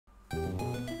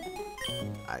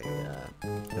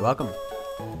You're welcome.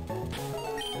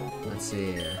 Let's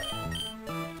see here.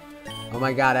 Oh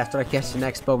my god, after I catch the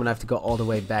next Pokemon, I have to go all the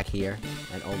way back here.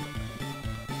 And all...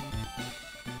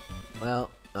 Well,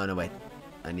 oh no, wait.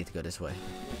 I need to go this way.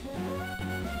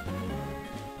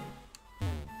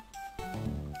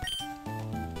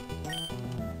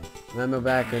 Remember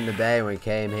back in the day when we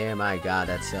came here? My god,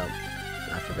 that's so...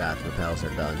 I forgot, repels are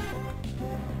done.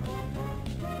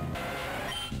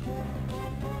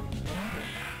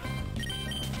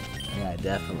 Yeah,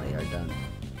 definitely are done.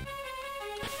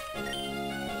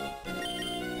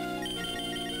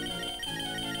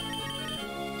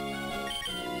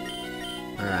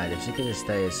 Alright, if she can just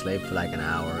stay asleep for like an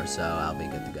hour or so, I'll be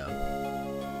good to go.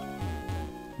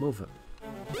 Move him.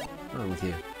 What's wrong with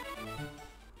you?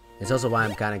 It's also why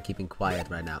I'm kind of keeping quiet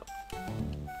right now.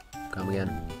 Come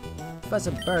again.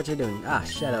 Professor Bird, you're doing? Ah,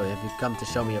 Shadow, have you come to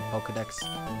show me your Pokedex?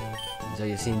 So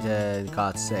you seem to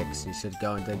caught 6. You should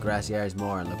go into the grassy areas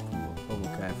more and look for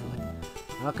more carefully.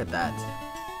 Look at that.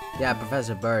 Yeah,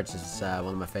 Professor Birch is one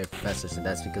of my favorite professors, and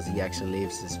that's because he actually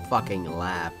leaves his fucking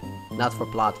lab. Not for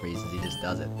plot reasons, he just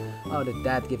does it. Oh, did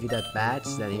Dad give you that badge?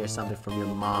 Then here's something from your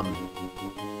mom.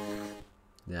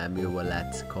 Yeah,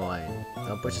 Mulet coin.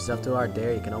 Don't push yourself too hard,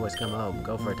 dear. You can always come home.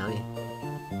 Go for it, honey.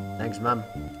 Thanks, Mom.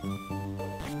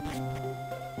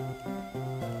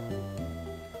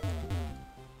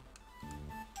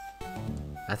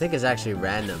 I think it's actually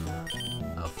random.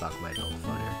 Oh fuck, wait, hold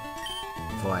on here.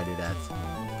 Before I do that.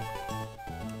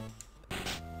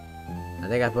 I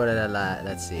think I put it at,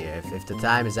 let's see here, if the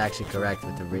time is actually correct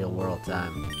with the real world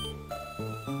time.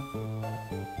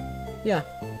 Yeah.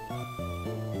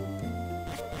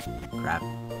 Crap.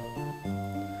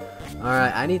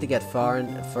 Alright, I need to get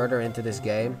further into this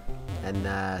game.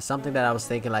 And something that I was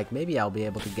thinking, like, maybe I'll be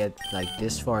able to get, like,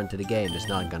 this far into the game. It's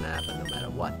not gonna happen no matter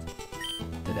what.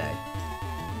 Today.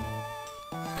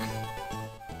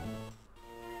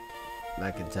 I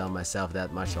can tell myself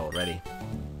that much already.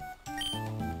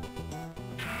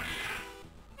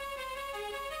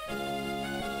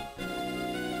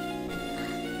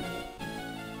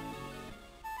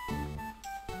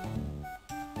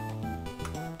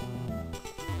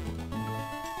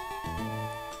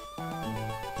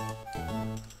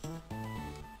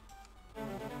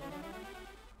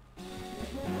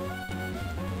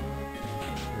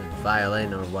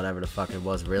 Violin or whatever the fuck it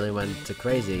was really went to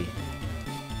crazy.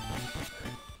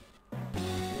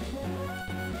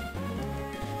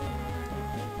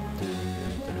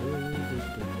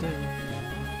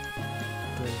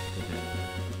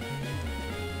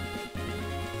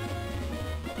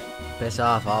 Piss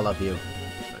off, all of you.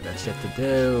 I got shit to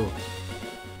do.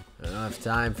 I don't have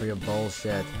time for your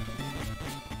bullshit.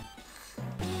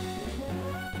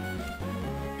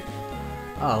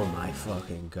 Oh my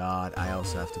fucking god. I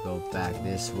also have to go back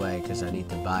this way because I need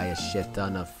to buy a shit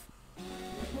ton of...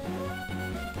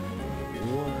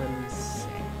 1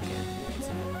 second.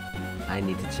 I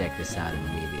need to check this out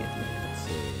immediately. Let's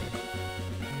see.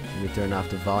 Let me turn off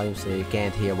the volume so you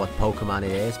can't hear what Pokemon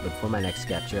it is, but for my next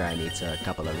capture I need a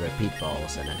couple of repeat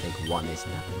balls, and I think 1 is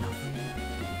not enough.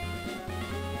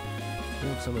 I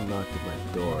hope someone knocked at my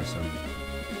door or something.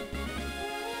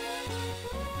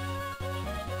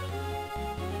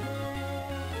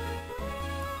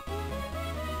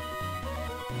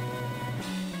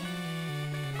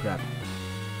 Crap.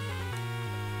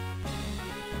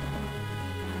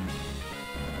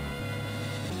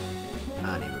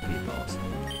 I need repeat balls.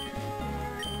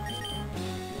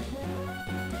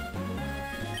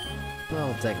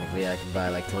 Well, technically I can buy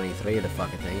like 23 of the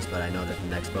fucking things, but I know that the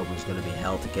next Pokemon is gonna be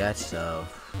hell to catch, so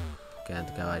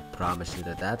can't quite promise you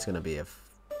that that's gonna be a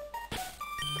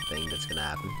thing that's gonna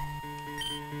happen.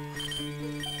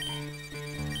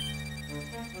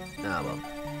 Ah well.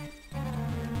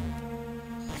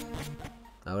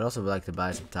 I would also like to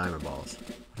buy some timer balls.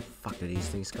 What the fuck do these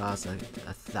things cost? Like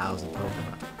 1,000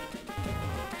 Pokemon.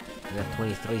 I got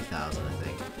 23,000, I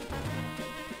think.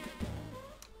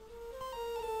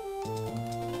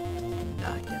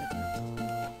 Nah, I get it.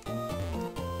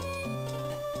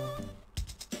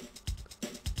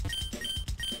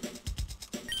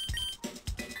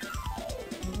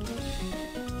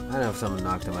 I don't know if someone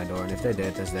knocked on my door, and if they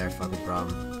did, that's their fucking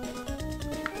problem.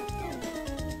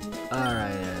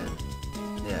 Alright,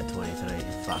 yeah, 23.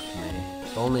 Fuck me.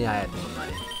 If only I had more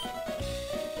money.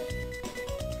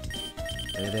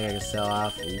 Anything I can sell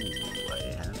off? Ooh, I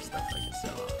have stuff I can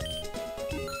sell off.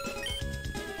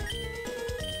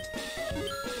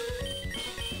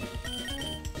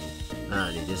 I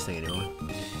don't need this thing anymore.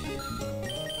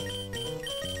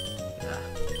 Yeah.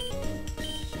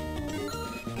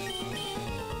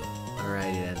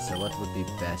 Alrighty then, so what would be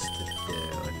best to do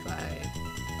if I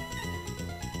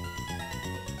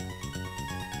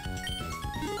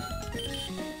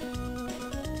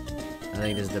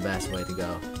think this is the best way to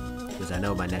go. Because I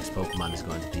know my next Pokemon is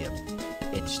going to be a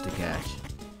itch to catch.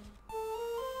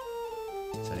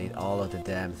 So I need all of the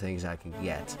damn things I can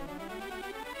get.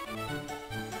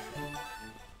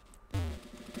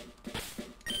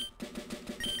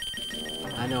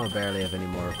 I know I barely have any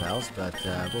more repels, but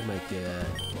we'll make it.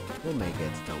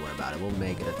 Don't worry about it. We'll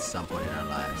make it at some point in our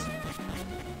lives.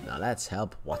 Now let's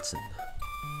help Watson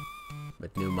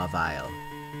with new Mauville.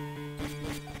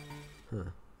 Huh.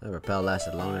 That repel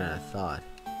lasted longer than I thought.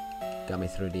 Got me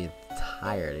through the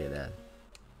entirety of that.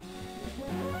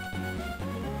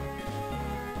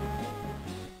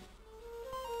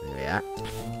 There we are.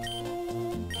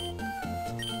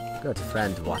 Good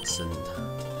friend Watson.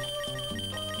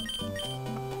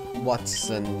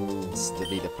 Watson's to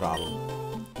be the problem.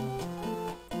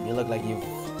 You look like you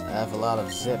have a lot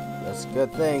of zip. That's a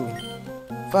good thing.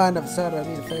 Fine, I'm sorry, I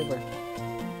need a favor.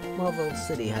 Mauville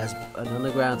City has an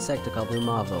underground sector called New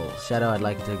Mauville. Shadow, I'd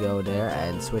like to go there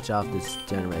and switch off this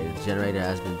generator. The generator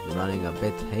has been running a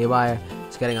bit haywire.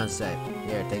 It's getting unsafe.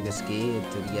 Here, take this key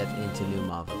to get into New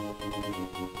Mauville.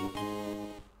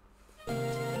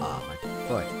 Oh, my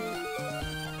foot.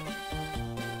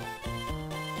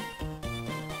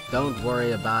 Don't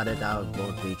worry about it, that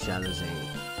won't be challenging.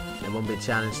 It won't be a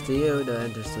challenge to you. The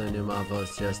entrance to the New Mauville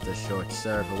is just a short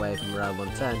serve away from Route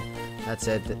 110. That's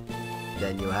it.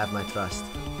 Then you have my trust.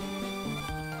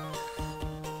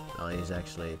 Oh, he's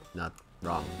actually not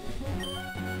wrong.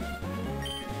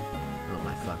 Oh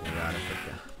my fucking god, I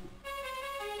forgot.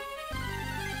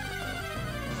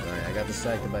 Sorry, I got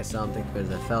distracted by something because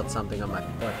I felt something on my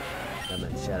foot. And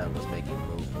then Shadow was making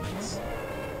movements.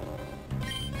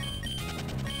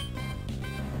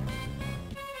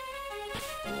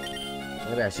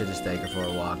 Maybe I should just take her for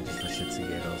a walk, just for shits and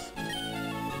giggles.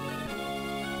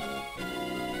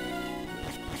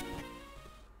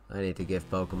 I need to give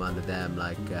Pokemon the damn,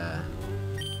 like,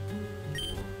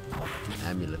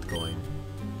 amulet coin.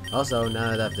 Also, now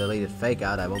that I've deleted Fake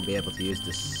Out, I won't be able to use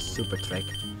the super trick.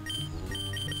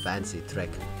 The fancy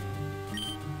trick.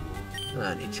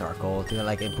 I need charcoal to,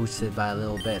 like, boost it by a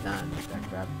little bit. Nah, that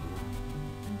crap.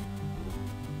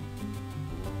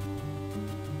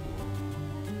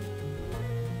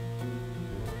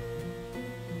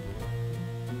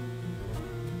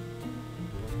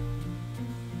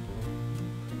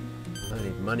 I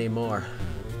need money more.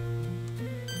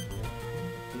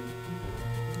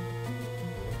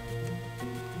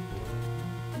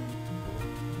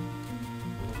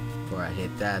 Before I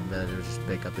hit that, better just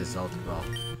pick up this Ultra Ball.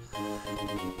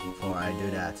 Before I do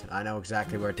that, I know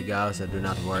exactly where to go, so do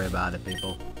not worry about it,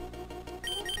 people.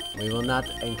 We will not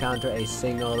encounter a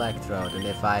single Electrode, and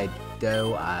if I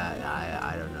do,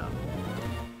 I don't know.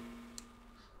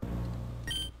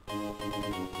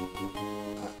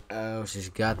 Oh, she's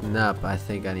gotten up. I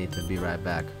think I need to be right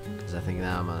back, because I think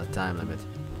now I'm on a time limit.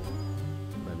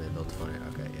 Maybe built for it.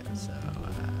 Okay, yeah, so,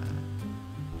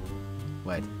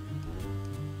 wait.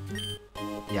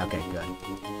 Yeah, okay, good.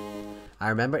 I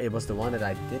remember it was the one that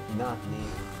I did not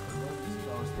need.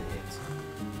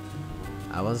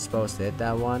 I wasn't supposed to hit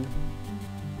that one.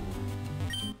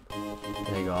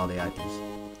 There you go, all the items.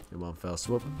 In one fell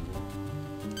swoop.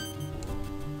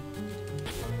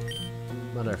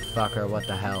 Motherfucker, what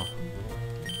the hell?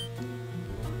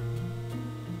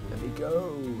 Let me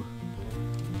go.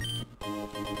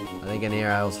 I think in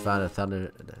here I also found a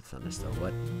thunderstorm.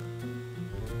 What?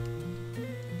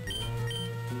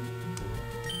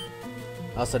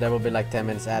 Also, there will be like 10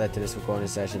 minutes added to this recording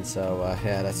session, so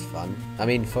yeah, that's fun. I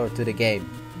mean, to the game,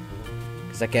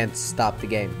 because I can't stop the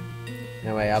game.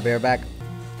 Anyway, I'll be right back.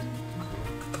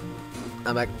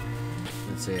 I'm back.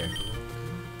 Let's see here.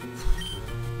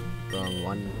 Wrong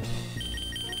one.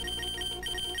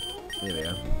 There we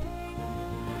go.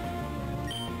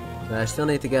 But I still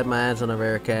need to get my hands on a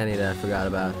rare candy that I forgot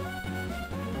about.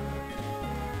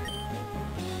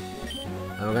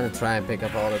 I'm gonna try and pick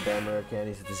up all the damn rare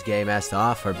candies that this game has to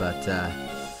offer, but I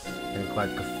can't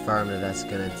quite confirm that that's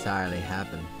gonna entirely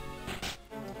happen.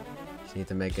 Just need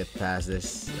to make it past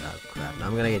this. Oh crap! Now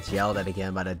I'm gonna get yelled at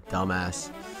again by that dumbass.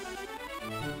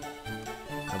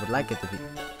 I would like it to be.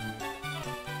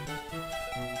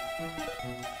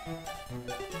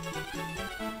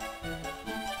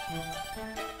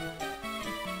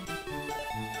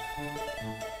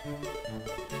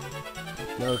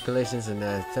 No collisions in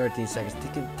 13 seconds.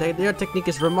 Your technique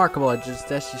is remarkable. It just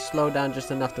lets you slow down just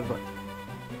enough to.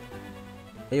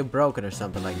 Are you broken or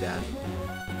something like that?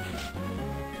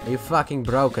 Are you fucking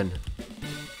broken?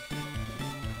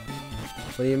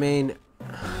 What do you mean?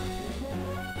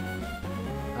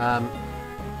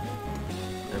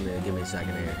 Give me a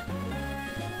second here.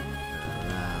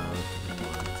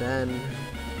 10.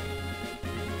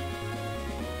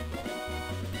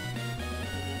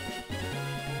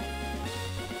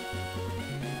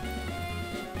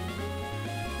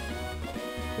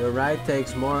 Your right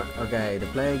takes more. Okay, the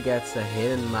player gets a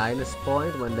hidden minus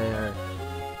point when they are,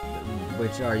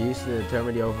 which are used to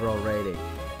determine the overall rating.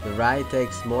 The ride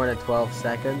takes more than 12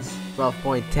 seconds,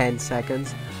 12.10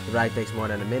 seconds. The ride takes more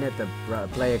than a minute. The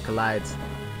player collides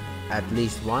at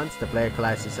least once. The player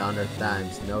collides 100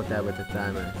 times. Note that with the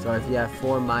timer. So if you have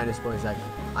 4 minus points, like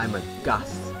I'm a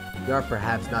gust, you're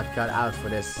perhaps not cut out for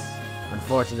this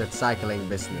unfortunate cycling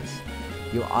business.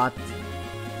 You ought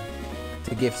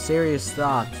to give serious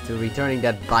thought to returning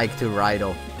that bike to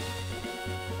Rydell.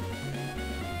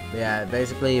 Yeah,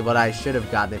 basically what I should have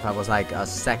gotten if I was like a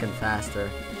second faster.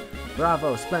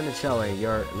 Bravo, splendid showing.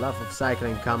 Your love of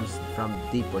cycling comes from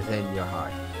deep within your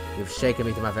heart. You've shaken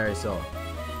me to my very soul.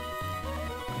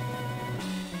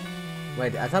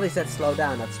 Wait, I thought he said slow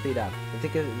down, not speed up. You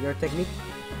think your technique...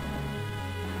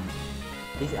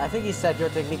 I think he said your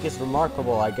technique is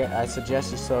remarkable. I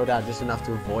suggest you slow down just enough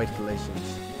to avoid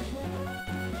collisions.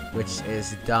 Which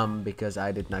is dumb because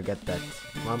I did not get that.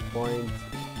 1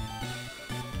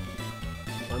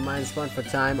 minus point for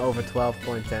time over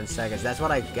 12.10 seconds. That's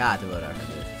what I got. Whatever.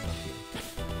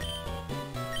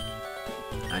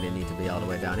 I didn't need to be all the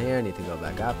way down here. I need to go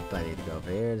back up. I need to go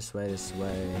over here. This way, this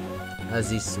way.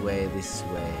 This way, this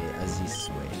way, this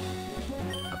way.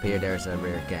 Up here, there's a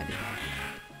rare candy.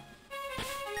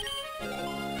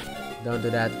 Don't do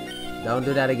that. Don't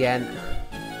do that again.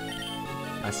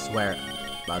 I swear.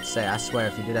 About to say, I swear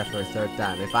if you do that for a third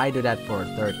time. If I do that for a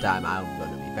third time, I'm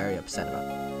gonna be very upset about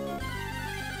it.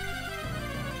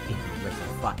 Even with the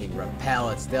fucking repel,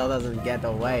 it still doesn't get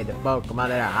away. The Pokemon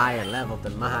that are higher level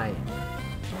than mine.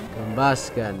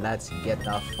 Combustion, let's get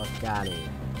the fuck out of here.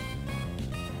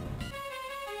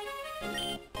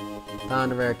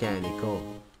 Found a rare candy, cool.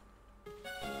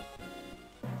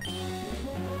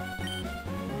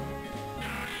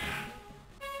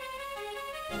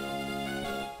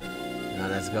 Now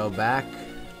let's go back.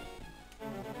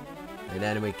 And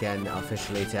then we can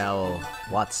officially tell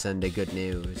Watson the good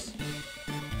news.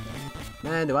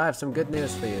 Man, do I have some good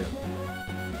news for you.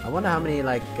 I wonder how many,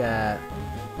 like,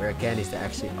 rare candies there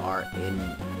actually are in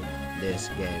this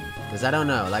game. Because I don't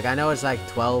know. Like, I know it's like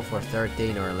 12 or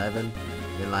 13 or 11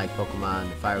 in, like,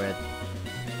 Pokemon Fire Red.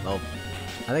 Well,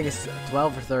 I think it's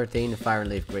 12 or 13 in Fire and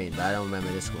Leaf Green, but I don't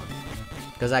remember this one.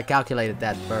 Because I calculated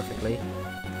that perfectly.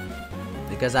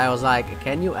 Because I was like,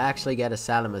 can you actually get a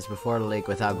Salamis before the league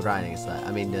without grinding?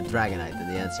 I mean, the Dragonite, and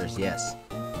the answer is yes.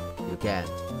 You can.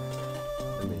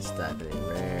 Let me just type it in.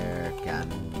 Rare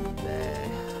candy.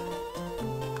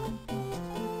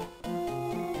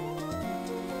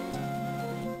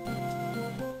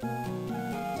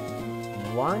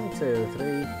 1, 2,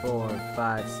 3, 4,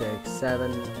 5, 6,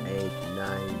 7, 8,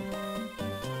 9,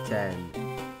 10,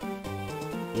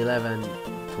 11,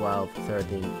 12,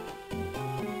 13.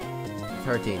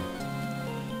 13.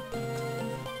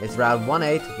 It's route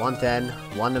 1-8, 1-10,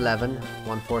 1-11,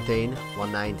 1-14,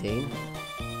 1-19. Wait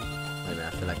a minute, I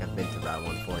feel like I've been to route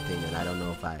 1-14 and I don't know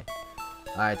if I...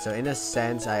 Alright, so in a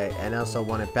sense, I also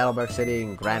won in Petalburg City,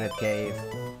 in Granite Cave,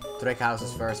 Trick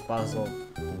House's first puzzle.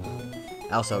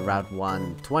 Also route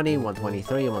 120,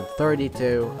 123,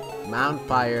 132, Mount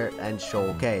Pyre, and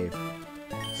Shoal Cave.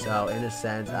 So in a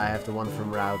sense, I have the one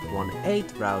from route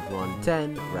 1-8, route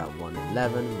 110, route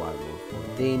 111, route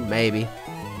 114, maybe.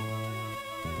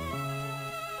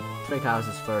 Trick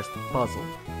House's first puzzle.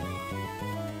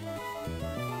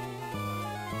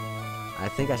 I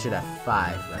think I should have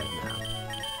 5 right now,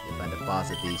 if I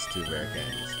deposit these 2 rare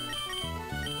candies.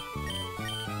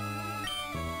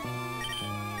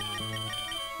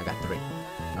 I got 3.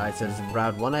 Alright, so this is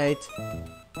route 1-8,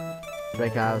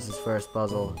 Trick House's first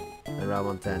puzzle, and route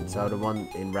 110. So the one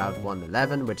in route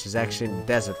 111, which is actually the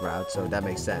desert route, so that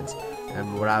makes sense.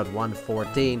 And route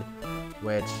 114,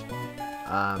 which,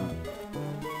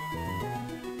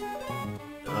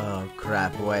 oh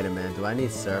crap, wait a minute, do I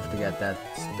need surf to get that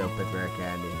stupid rare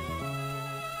candy?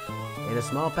 In a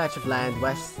small patch of land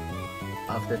west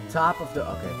of the top of the,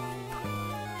 okay.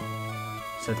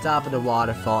 So top of the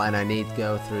waterfall, and I need to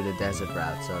go through the desert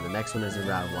route. So the next one is in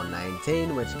route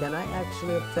 119, which can I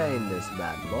actually obtain this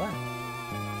bad boy?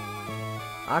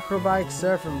 Acrobike,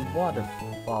 surf, and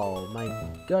waterfall. My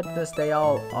goodness, they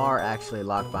all are actually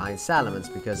locked behind Salamence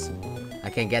because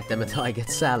I can't get them until I get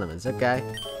Salamence. Okay.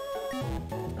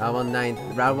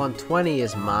 Route 120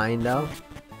 is mine though.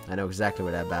 I know exactly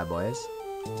where that bad boy is.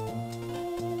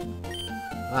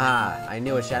 Ah, I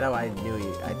knew it, Shadow. I knew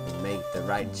I'd make the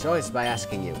right choice by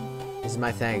asking you. This is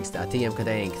my thanks to a TM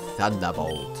containing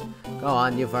Thunderbolt. Go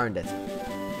on, you've earned it.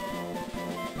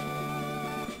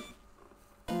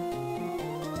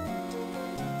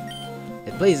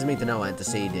 It pleases me to know and to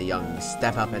see the young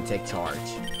step up and take charge.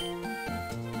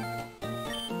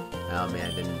 Oh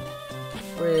man, I didn't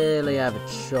really have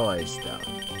a choice though.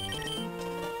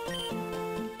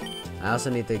 I also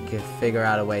need to figure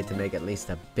out a way to make at least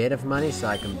a bit of money so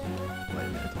I can... Wait a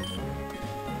minute.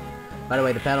 By the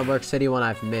way, the Paddleburg City one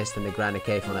I've missed and the Granite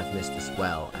Cave one I've missed as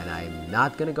well. And I'm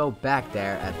not gonna go back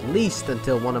there at least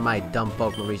until one of my dumb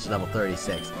Pokemon reaches level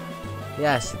 36.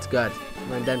 Yes, it's good.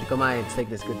 And then come on and take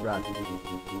this good route.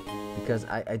 Because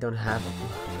I don't have...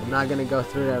 I'm not gonna go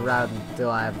through that route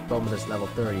until I have Pokemon that's level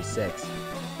 36.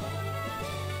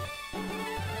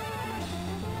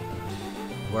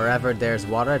 Wherever there's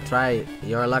water, try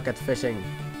your luck at fishing.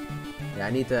 Yeah,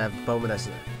 I need to have Pokemon that's...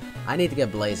 I need to get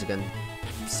Blaziken.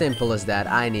 Simple as that.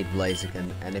 I need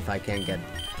Blaziken. And if I can't get...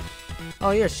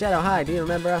 Oh, you're Shadow. Hi, do you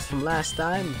remember us from last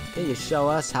time? Can you show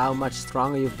us how much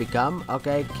stronger you've become?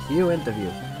 Okay, cue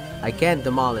interview. I can't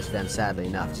demolish them, sadly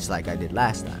enough, just like I did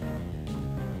last time.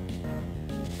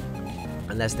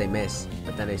 Unless they miss.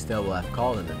 But then they still will have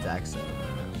called an attack, so...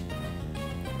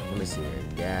 let me see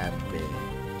here.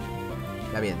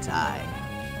 Gabby and Ty.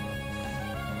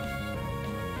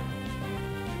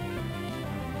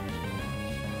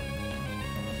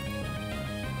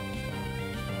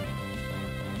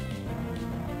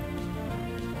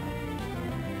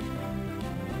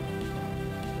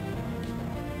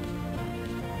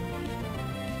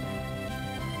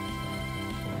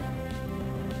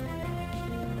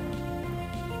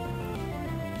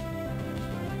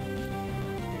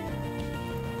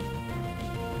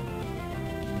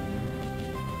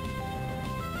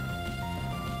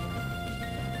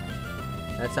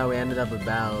 That's how we ended up with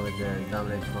battle with the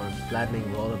dominant force.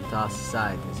 Flattening, roll up, toss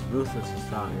aside. It's ruthless and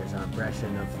strong. Here's our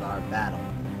impression of our battle.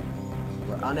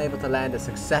 We're unable to land a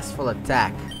successful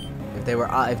attack. If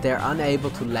they're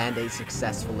unable to land a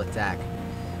successful attack.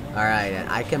 Alright, and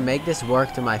I can make this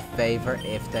work to my favor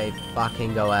if they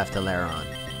fucking go after Laron.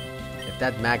 If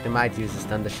that Magnemite uses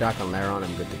Thunder Shock on Laron,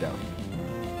 I'm good to go.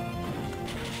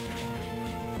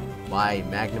 Why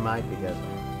Magnemite? Because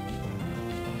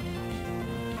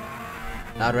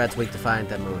Loudrat's weak to fire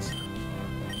type moves.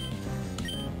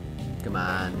 Come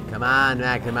on,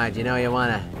 Magnemite, you know you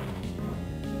wanna.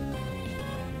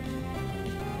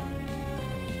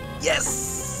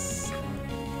 Yes!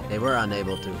 They were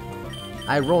unable to.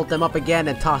 I rolled them up again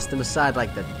and tossed them aside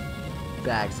like the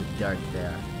bags of dirt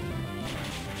there.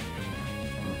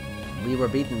 We were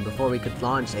beaten before we could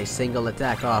launch a single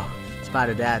attack. Oh, in spite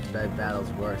of that, battle's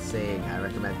worth seeing. I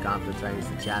recommend conflict trainers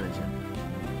to challenge him.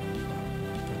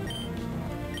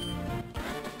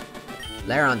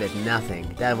 Laron did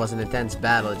nothing. That was an intense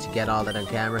battle. Did you get all that on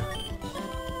camera?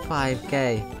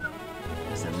 5k.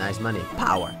 That's some nice money.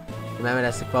 Power. Remember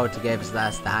that's the quote you gave us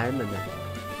last time? And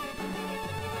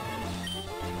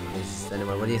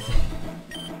anyway, what do you think?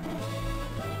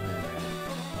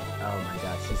 Oh my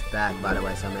god, she's back by the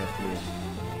way, so I'm gonna have to leave.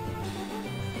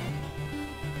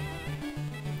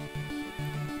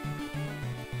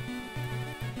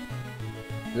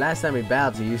 Last time we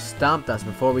battled you stomped us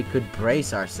before we could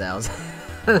brace ourselves.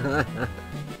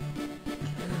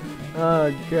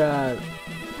 Oh god.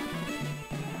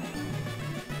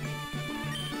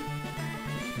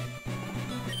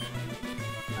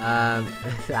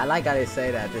 I like how they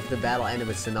say that. If the battle ended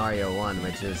with scenario 1,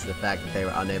 which is the fact that they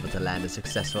were unable to land a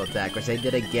successful attack, which they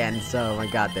did again, so oh my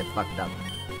god, they fucked up.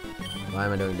 Why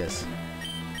am I doing this?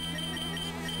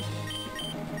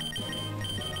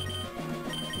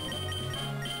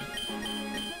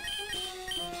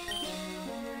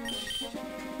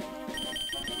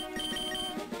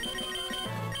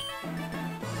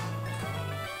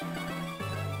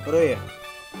 What are you?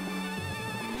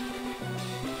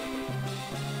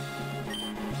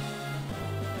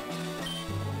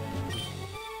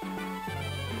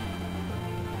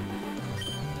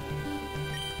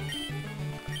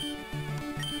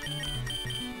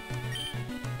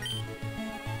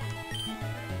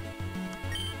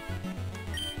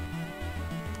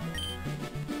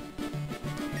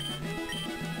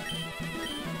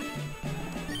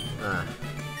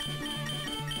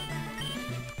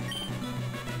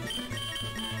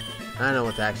 I don't know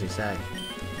what to actually say.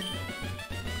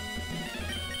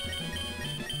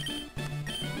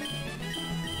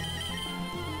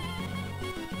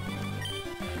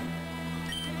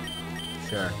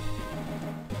 Sure.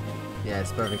 Yeah,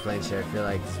 it's perfect lane share. I feel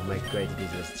like this would make great to be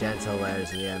just gentle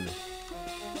layers in the end.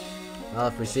 Well,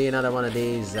 if we see another one of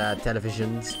these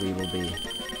televisions, we will be...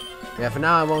 Yeah, for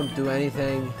now I won't do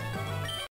anything.